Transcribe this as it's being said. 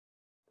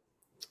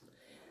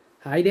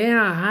Hi there,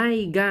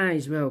 hi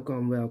guys,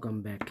 welcome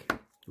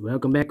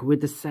back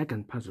with the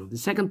second puzzle. The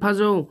second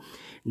puzzle,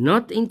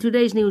 not in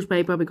today's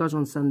newspaper because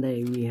on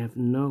Sunday we have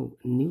no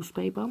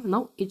newspaper.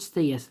 No, it's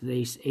the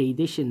yesterday's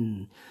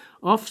edition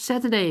of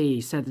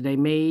Saturday,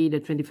 May the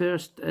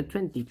 21st,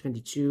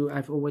 2022.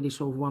 I've already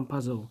solved one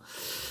puzzle.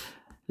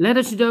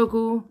 Letter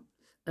Sudoku,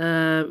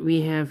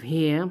 we have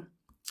here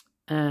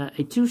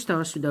a 2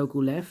 Stars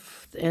Sudoku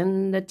left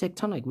and the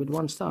tectonic with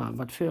 1 star.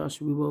 But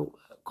first we will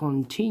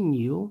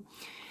continue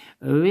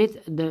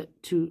with the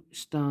 2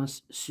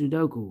 Stars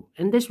Sudoku,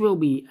 and this will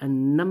be a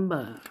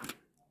number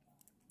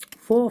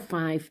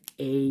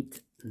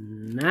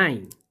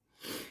 4589.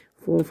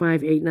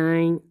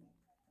 4589.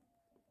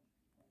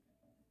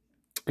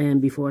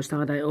 And before I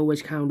start, I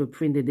always count the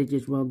printed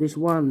digits. Well, this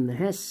one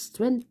has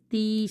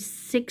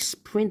 26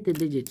 printed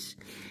digits,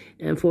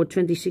 and for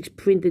 26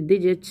 printed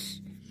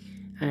digits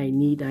I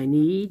need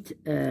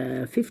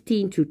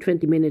 15 to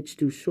 20 minutes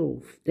to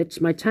solve.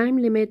 That's my time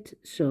limit,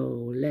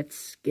 so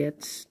let's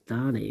get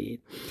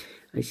started.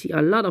 I see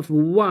a lot of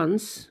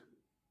ones.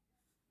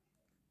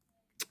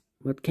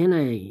 What can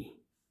I?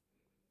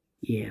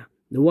 Yeah,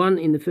 the one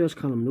in the first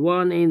column, the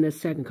one in the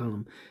second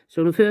column.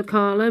 So the third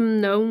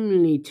column,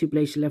 only 2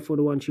 places left for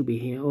the one should be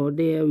here or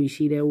there. We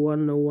see there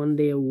one, no one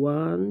there,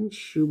 one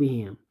should be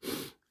here.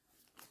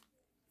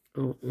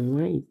 All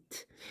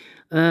right.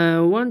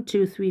 1,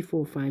 2, 3,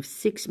 4, 5,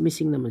 6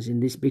 missing numbers in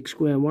this big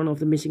square. One of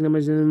the missing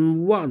numbers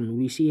and 1.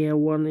 We see here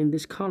 1 in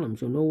this column,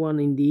 so no 1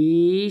 in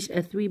these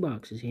 3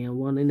 boxes. Here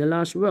 1 in the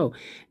last row,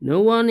 no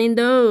 1 in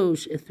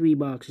those 3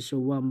 boxes. So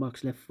 1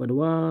 box left for the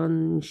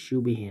 1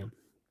 should be here.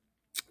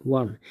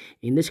 1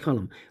 in this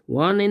column,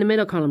 1 in the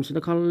middle column. So the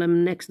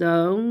column next,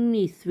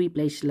 only 3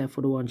 places left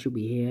for the 1 should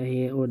be here,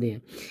 here or there.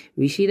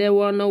 We see there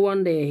 1, no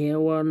 1 there. Here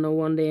 1, no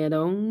 1 there. The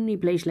only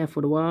place left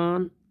for the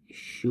 1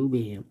 should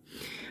be here.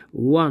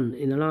 1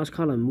 in the last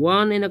column,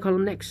 1 in the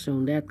column next. So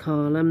in that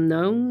column,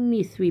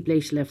 only 3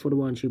 places left for the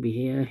 1 should be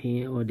here,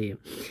 here or there.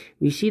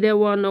 We see there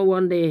 1, no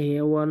 1 there.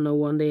 Here 1, no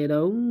 1 there. The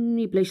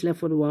only place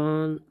left for the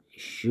 1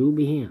 should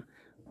be here.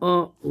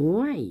 All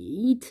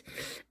right,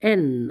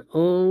 and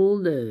all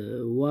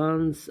the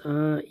ones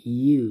are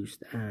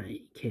used.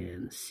 I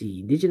can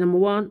see digit number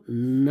 1,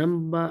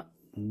 number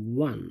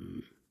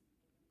 1.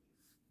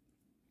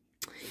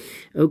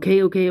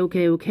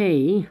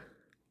 Okay.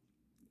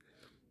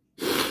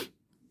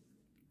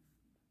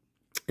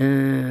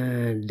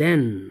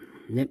 Then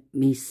let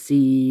me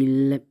see.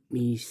 8,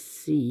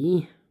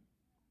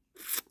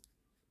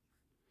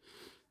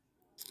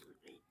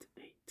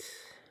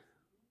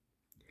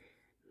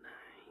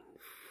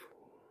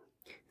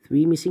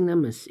 3 missing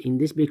numbers in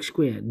this big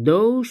square.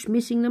 Those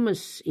missing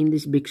numbers in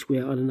this big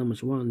square are the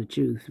numbers 1, the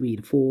 2, 3,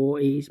 the 4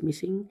 is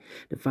missing,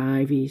 the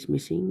 5 is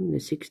missing, the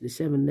 6, the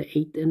 7, the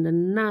 8, and the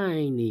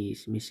 9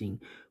 is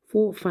missing.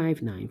 4,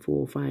 5, 9,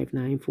 4, 5,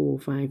 9, 4,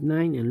 5,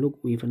 9, and look,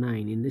 we have a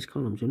 9 in this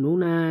column, so no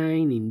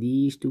 9 in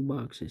these 2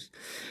 boxes.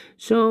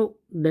 So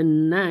the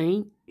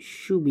 9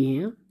 should be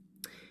here.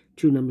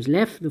 2 numbers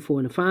left, the 4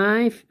 and the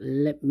 5.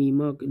 Let me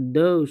mark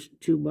those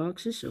 2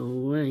 boxes.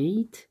 All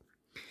right.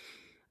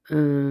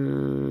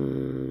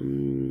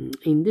 In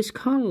this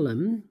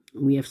column,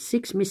 we have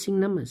 6 missing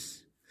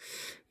numbers.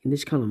 In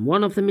this column,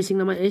 one of the missing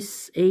number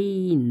is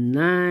a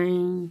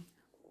 9.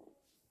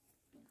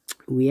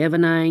 We have a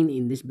 9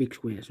 in this big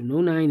square, so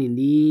no 9 in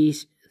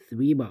these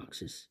 3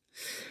 boxes.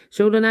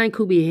 So the 9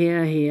 could be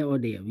here, here, or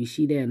there. We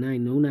see there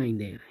 9, no 9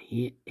 there.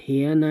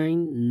 Here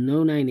 9,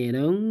 no 9 there. The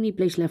only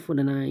place left for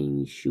the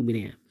 9 should be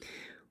there.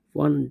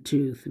 1,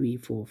 2, 3,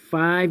 4,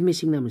 5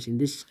 missing numbers in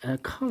this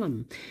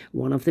column.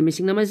 One of the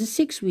missing numbers is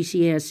 6. We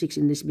see here 6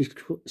 in this big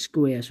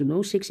square, so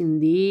no 6 in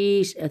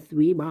these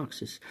 3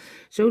 boxes.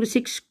 So the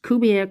 6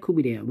 could be here, could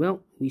be there.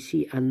 Well, we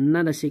see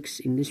another 6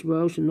 in this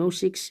row, so no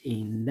 6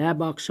 in that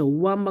box. So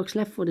 1 box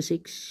left for the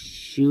 6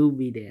 should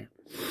be there.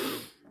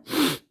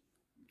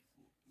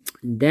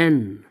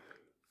 Then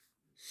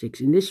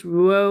 6 in this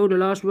row, the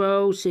last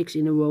row, 6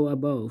 in the row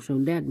above. So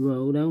in that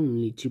row, the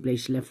only 2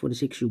 places left for the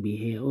 6 should be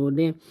here or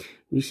there.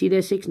 We see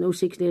there 6, no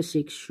 6 there,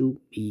 6 should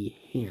be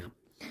here.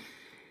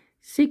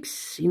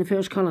 6 in the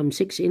first column,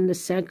 6 in the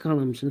second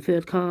column. So the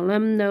third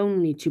column, the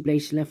only 2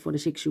 places left for the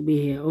 6 should be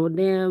here or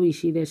there. We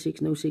see there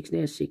 6, no 6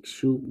 there, 6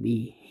 should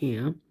be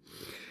here.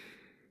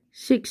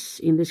 6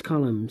 in this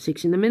column,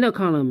 6 in the middle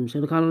column. So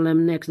the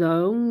column next, the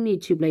only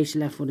 2 places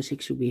left for the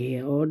 6 should be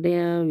here or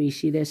there. We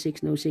see there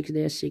 6, no 6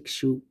 there, 6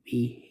 should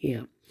be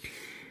here.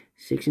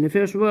 6 in the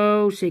first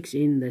row, 6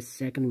 in the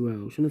second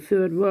row. So in the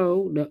third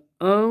row, the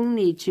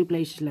only 2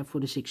 places left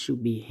for the 6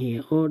 should be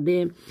here or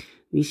there.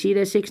 We see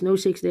there 6, no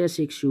 6 there,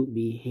 6 should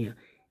be here.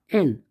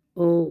 And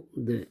all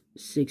the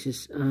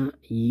 6s are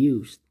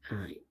used.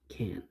 I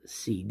can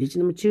see digit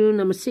number 2,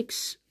 number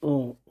 6.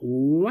 All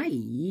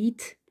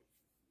right.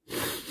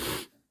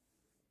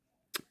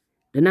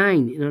 the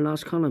 9 in the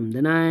last column,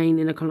 the 9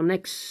 in the column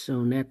next. So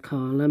in that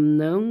column,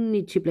 the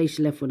only 2 places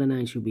left for the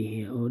 9 should be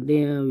here or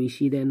there. We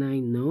see the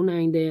 9, no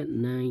 9 there,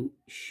 9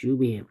 should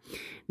be here.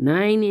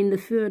 9 in the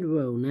third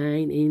row,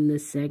 9 in the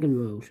second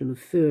row. So in the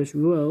first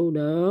row,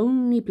 the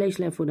only place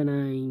left for the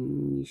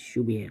 9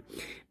 should be here.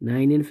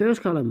 9 in the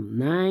first column,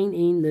 9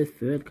 in the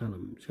third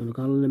column. So in the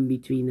column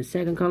between the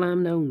second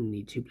column, the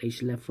only 2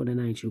 places left for the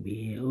 9 should be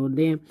here or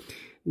there.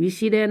 We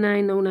see there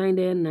 9, no 9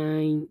 there,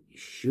 9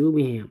 should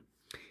be here.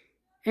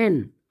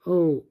 And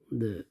all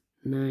the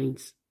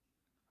 9s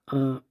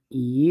are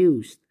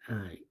used.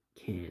 I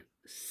can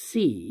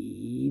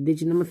see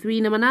digit number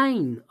 3, number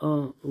 9.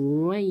 All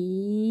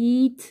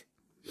right.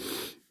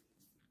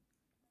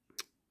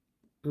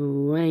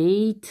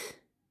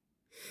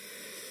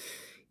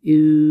 Okay.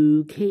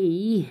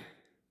 8.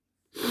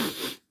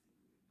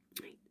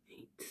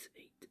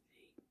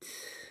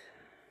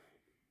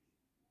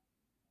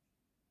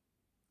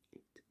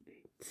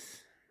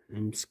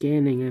 I'm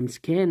scanning. Let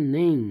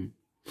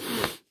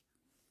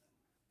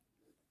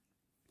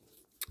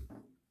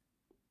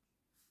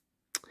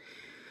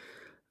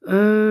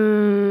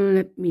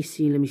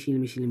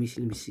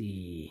me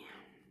see.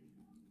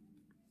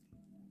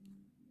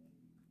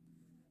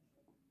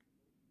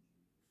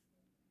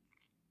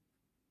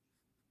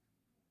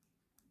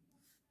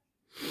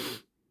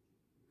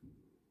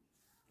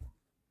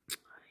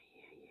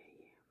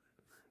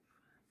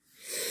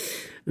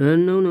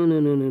 No.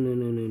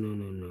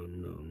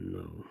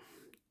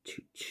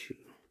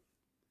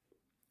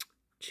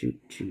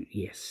 2.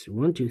 Yes.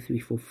 1, 2, 3,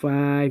 4,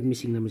 5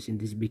 missing numbers in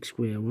this big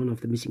square. One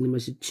of the missing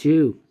numbers is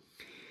 2.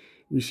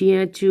 We see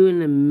here 2 in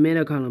the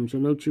middle column, so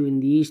no 2 in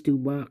these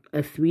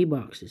 3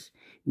 boxes.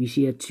 We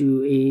see a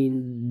 2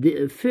 in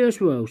the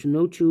first row, so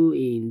no 2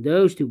 in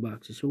those 2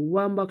 boxes. So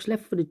 1 box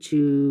left for the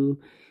 2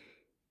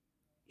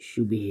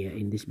 should be here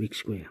in this big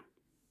square.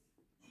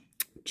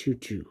 2.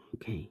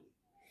 Okay.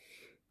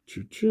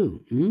 2.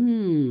 2.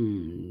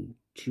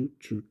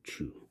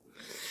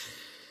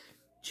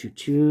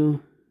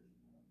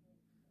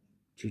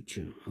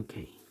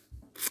 Okay.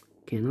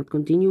 Cannot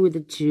continue with the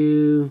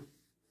 2.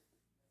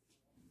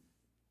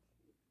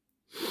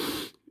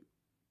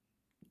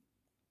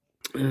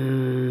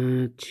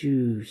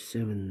 2,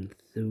 7,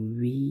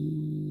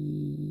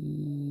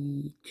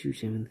 3.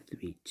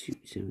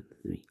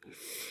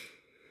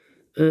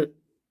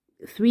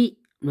 3.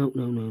 No.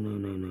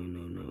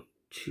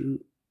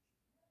 2,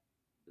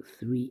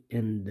 3,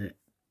 and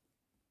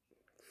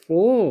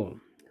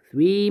 4.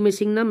 3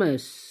 missing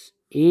numbers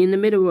in the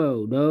middle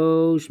row.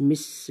 Those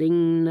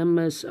missing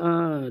numbers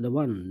are the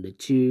 1, the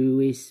 2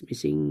 is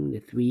missing, the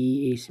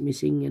 3 is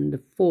missing, and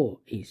the 4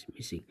 is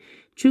missing.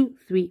 2,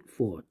 3,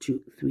 4,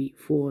 2, 3,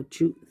 4,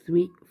 2,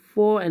 3,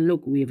 4, and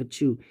look, we have a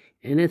 2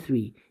 and a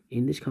 3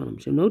 in this column.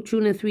 So no 2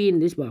 and a 3 in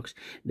this box.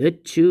 The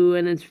 2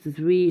 and the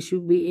 3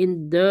 should be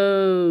in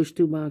those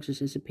 2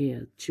 boxes as a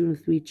pair. 2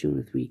 and 3, 2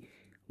 and 3.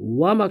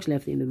 1 box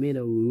left in the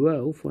middle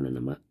row for the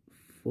number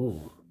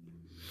 4.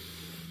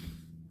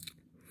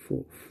 4.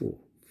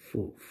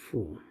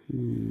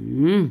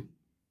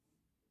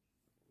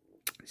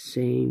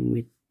 Same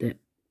with the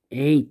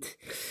 8.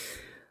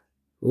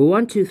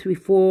 1, 2, 3,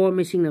 4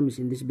 missing numbers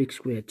in this big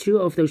square. 2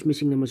 of those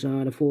missing numbers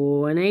are the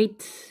 4 and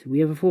 8. We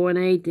have a 4 and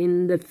 8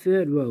 in the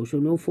third row, so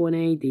no 4 and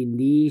 8 in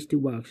these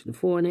 2 boxes. The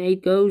 4 and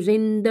 8 goes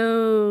in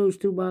those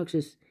 2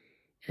 boxes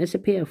as a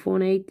pair. 4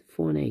 and 8,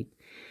 4 and 8.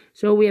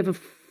 So we have a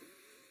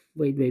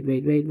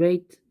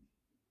wait.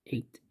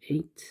 8.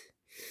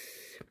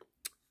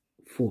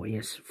 4,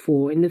 yes.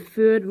 4 in the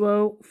third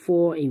row,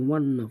 4 in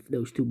one of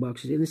those 2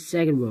 boxes in the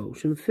second row.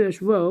 So in the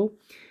first row,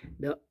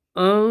 the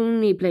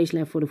only place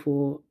left for the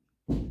 4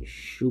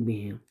 should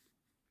be here.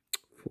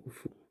 4.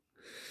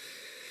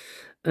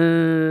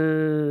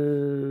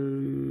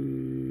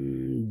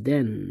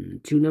 Then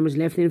 2 numbers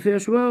left in the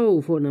first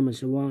row. 4 numbers,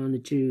 the 1, the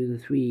 2, the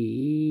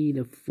 3,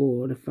 the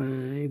 4, the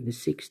 5, the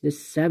 6, the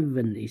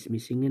 7 is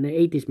missing, and the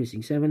 8 is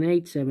missing. 7,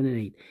 8, 7, and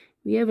 8.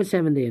 We have a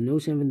 7 there, no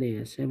 7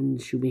 there. 7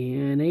 should be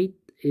here, and 8,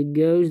 it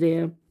goes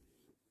there.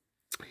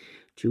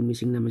 2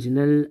 missing numbers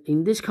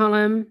in this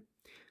column.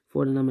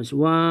 For the numbers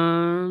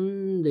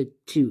 1, the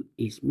 2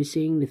 is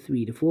missing, the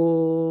 3, the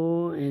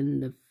 4,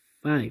 and the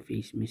 5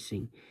 is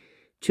missing.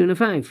 2 and a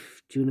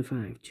 5, 2 and a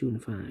 5, 2 and a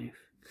 5.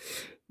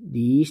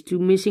 These 2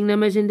 missing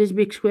numbers in this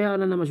big square are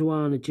the numbers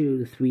 1, the 2,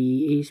 the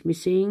 3 is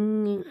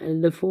missing,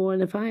 and the 4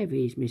 and the 5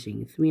 is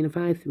missing. 3 and a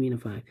 5, 3 and a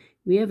 5.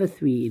 We have a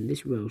 3 in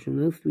this row, so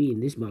no 3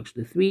 in this box.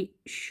 The 3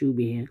 should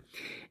be here,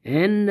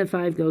 and the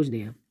 5 goes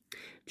there.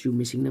 2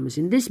 missing numbers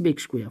in this big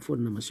square. For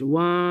the numbers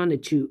 1, the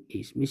 2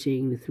 is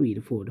missing, the 3,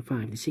 the 4, the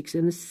 5, the 6,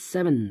 and the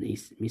 7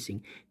 is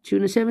missing. 2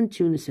 and a 7,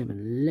 2 and a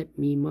 7. Let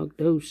me mark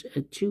those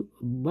 2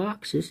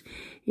 boxes.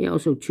 Here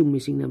also 2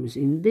 missing numbers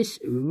in this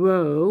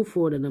row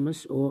for the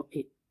numbers, or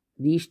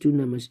these 2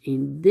 numbers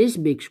in this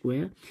big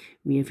square.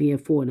 We have here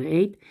 4 and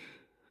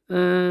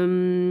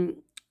 8.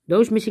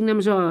 Those missing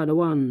numbers are the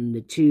 1,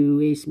 the 2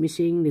 is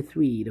missing, the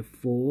 3, the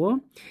 4,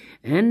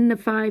 and the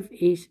 5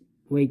 is...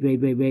 Wait.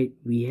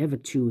 We have a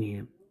 2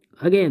 here.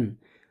 Again,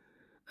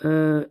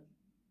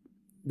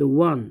 the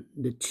 1,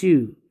 the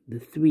 2, the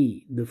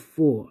 3, the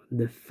 4,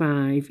 the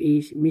 5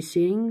 is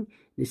missing.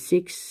 The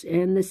 6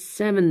 and the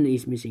 7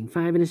 is missing.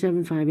 5 and a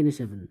 7, 5 and a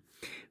 7.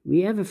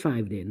 We have a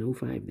 5 there, no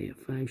 5 there.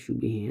 5 should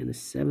be here, and a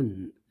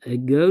 7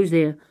 goes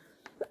there.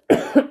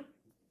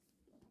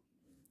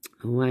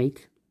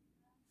 Alright.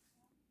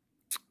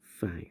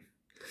 5.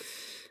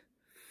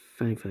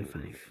 5, 5,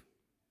 5.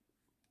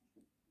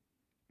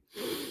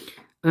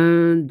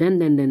 Then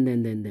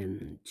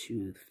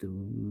 2,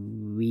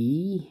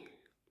 3,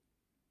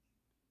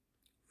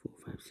 4,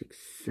 5, 6,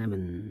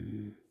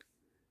 7,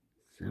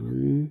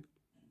 7,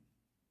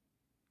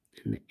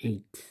 and the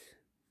 8.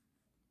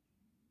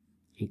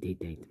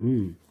 8.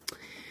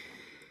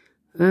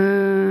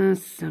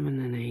 7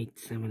 and 8,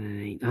 7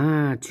 and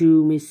 8.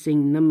 2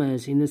 missing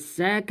numbers in the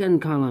second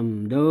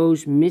column.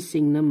 Those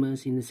missing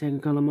numbers in the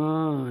second column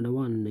are the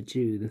 1, the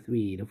 2, the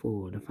 3, the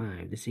 4, the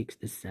 5, the 6,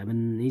 the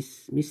 7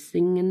 is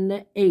missing, and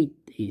the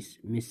 8 is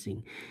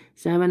missing.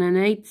 7 and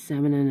 8,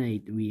 7 and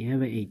 8. We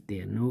have an 8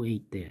 there, no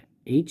 8 there.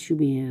 8 should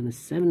be here, and the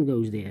 7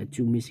 goes there.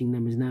 2 missing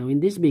numbers now in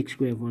this big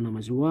square for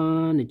numbers.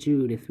 1, the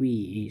 2, the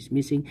 3 is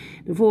missing.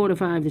 The 4, the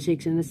 5, the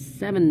 6, and the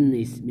 7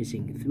 is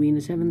missing. 3 and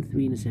a 7,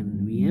 3 and a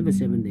 7. We have a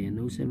 7 there,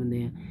 no 7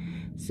 there.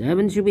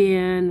 7 should be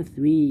here, and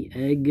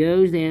 3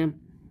 goes there.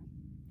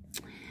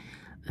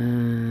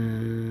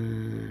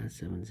 7,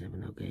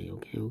 7. Okay.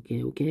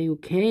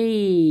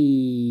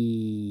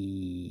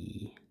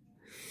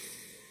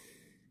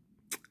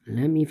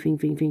 Let me think.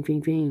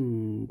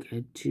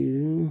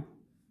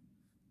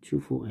 2,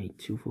 4,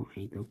 8.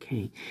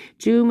 Okay.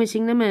 2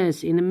 missing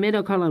numbers in the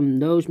middle column.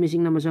 Those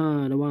missing numbers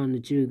are the 1, the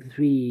 2, the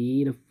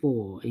 3, the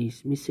 4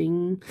 is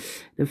missing.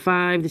 The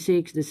 5, the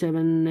 6, the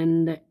 7,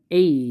 and the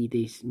 8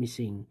 is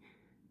missing.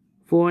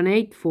 4 and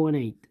 8, 4 and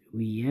 8.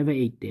 We have an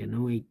 8 there,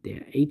 no 8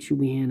 there. 8 should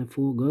be here, and the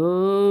 4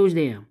 goes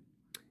there.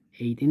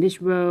 8 in this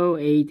row,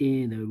 8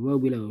 in the row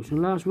below. So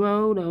last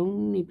row, the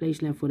only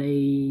place left for the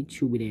 8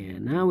 should be there.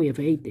 Now we have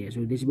 8 there,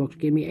 so this box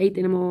give me 8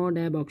 anymore.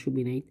 That box should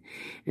be an 8.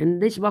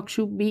 And this box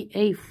should be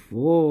a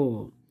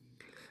 4.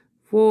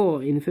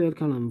 4 in the third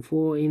column,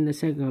 4 in the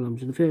second column.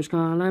 So the first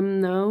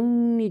column, the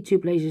only 2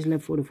 places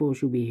left for the 4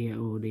 should be here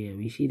or there.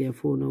 We see there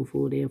 4, no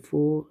 4 there.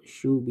 4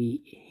 should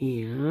be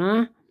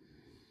here.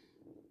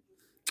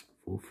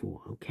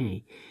 4,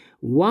 okay.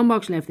 1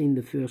 box left in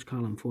the first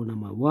column for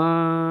number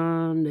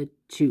 1. The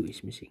 2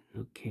 is missing.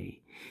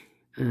 Okay.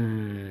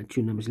 2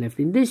 numbers left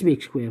in this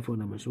big square for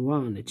numbers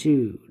 1, the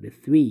 2, the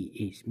 3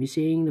 is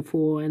missing. The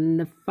 4 and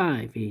the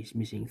 5 is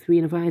missing. 3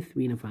 and a 5,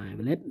 3 and a 5.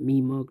 Let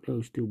me mark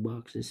those 2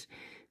 boxes.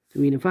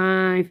 3 and a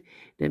 5.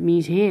 That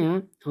means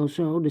here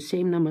also the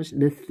same numbers.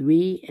 The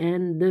 3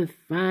 and the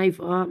 5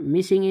 are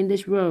missing in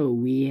this row.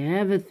 We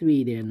have a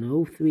 3 there.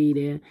 No 3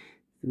 there.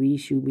 3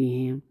 should be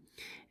here.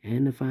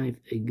 And the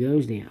 5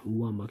 goes there.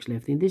 1 box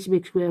left in this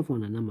big square for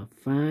the number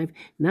 5.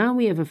 Now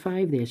we have a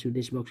 5 there, so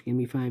this box can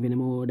be 5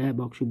 anymore. That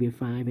box should be a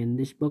 5, and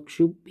this box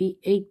should be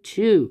a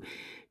 2.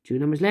 2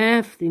 numbers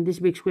left in this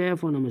big square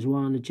for numbers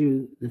 1, the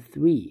 2, the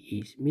 3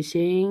 is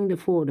missing. The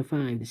 4, the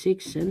 5, the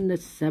 6, and the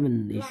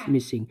 7 is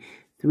missing.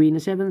 3 and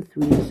a 7,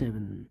 3 and a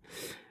 7.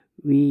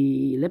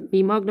 Let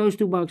me mark those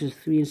 2 boxes,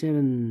 3 and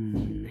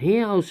 7.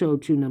 Here also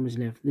 2 numbers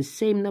left. The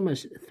same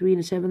numbers, 3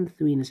 and a 7,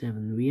 3 and a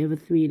 7. We have a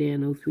 3 there,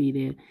 no 3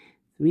 there.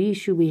 3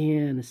 should be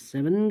here, and a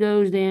 7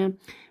 goes there.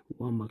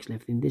 1 box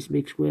left in this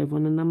big square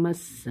for the number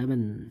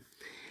 7.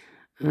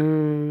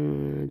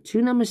 2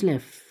 numbers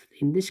left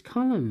in this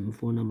column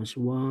for numbers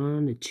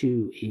 1. The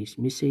 2 is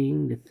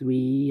missing. The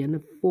 3 and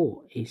the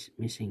 4 is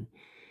missing.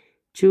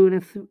 2 and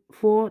a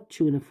 4,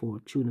 2 and a 4,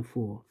 2 and a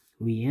 4.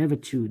 We have a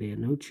 2 there,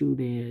 no 2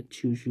 there.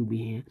 2 should be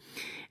here.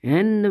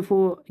 And the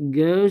 4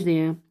 goes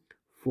there.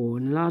 4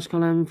 in the last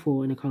column,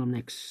 4 in the column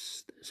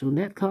next. So in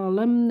that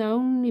column, the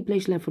only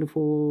place left for the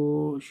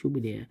 4 should be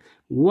there.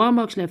 1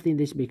 box left in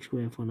this big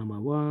square for number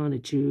 1, the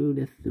 2,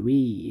 the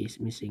 3 is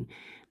missing.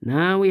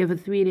 Now we have a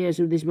 3 there,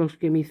 so this box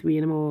can be 3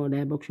 anymore.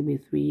 That box should be a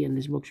 3, and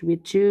this box should be a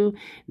 2.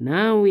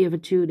 Now we have a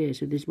 2 there,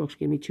 so this box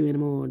can be 2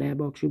 anymore. That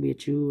box should be a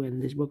 2,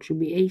 and this box should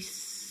be a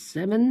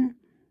 7.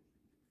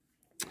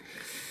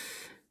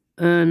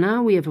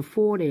 Now we have a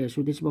 4 there,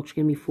 so this box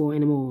can be 4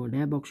 anymore.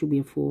 That box should be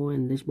a 4,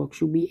 and this box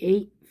should be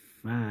a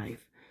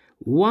 5.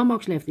 1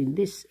 box left in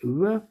this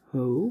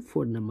row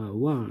for number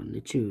 1,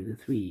 the 2, the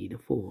 3, the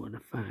 4, the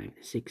 5,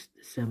 the 6,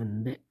 the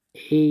 7, the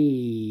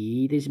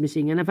 8 is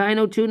missing. And the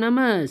final 2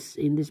 numbers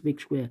in this big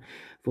square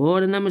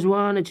for the numbers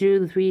 1, the 2,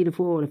 the 3, the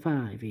 4, the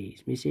 5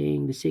 is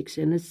missing. The 6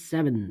 and the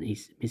 7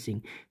 is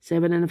missing.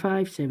 7 and a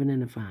 5, 7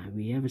 and a 5.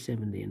 We have a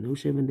 7 there, no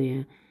 7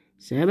 there.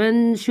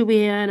 7 should be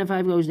here, and a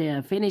 5 goes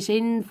there. Finish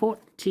in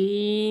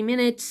 40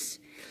 minutes.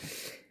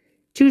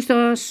 2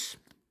 stars.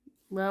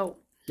 Well,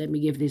 let me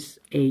give this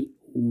a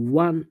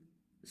 1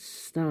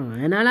 star.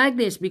 And I like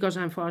this because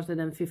I'm faster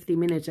than 50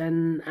 minutes,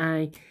 and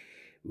I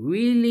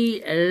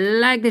really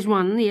like this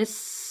one.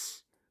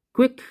 Yes,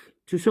 quick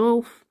to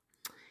solve.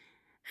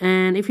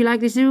 And if you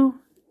like this too,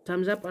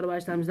 thumbs up,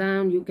 otherwise thumbs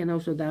down. You can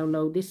also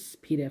download this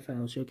PDF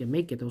file so you can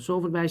make it or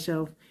solve it by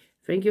yourself.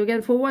 Thank you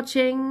again for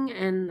watching,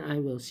 and I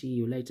will see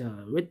you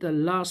later with the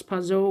last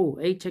puzzle,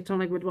 8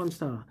 tectonic with 1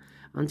 star.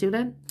 Until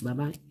then, bye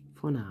bye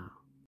for now.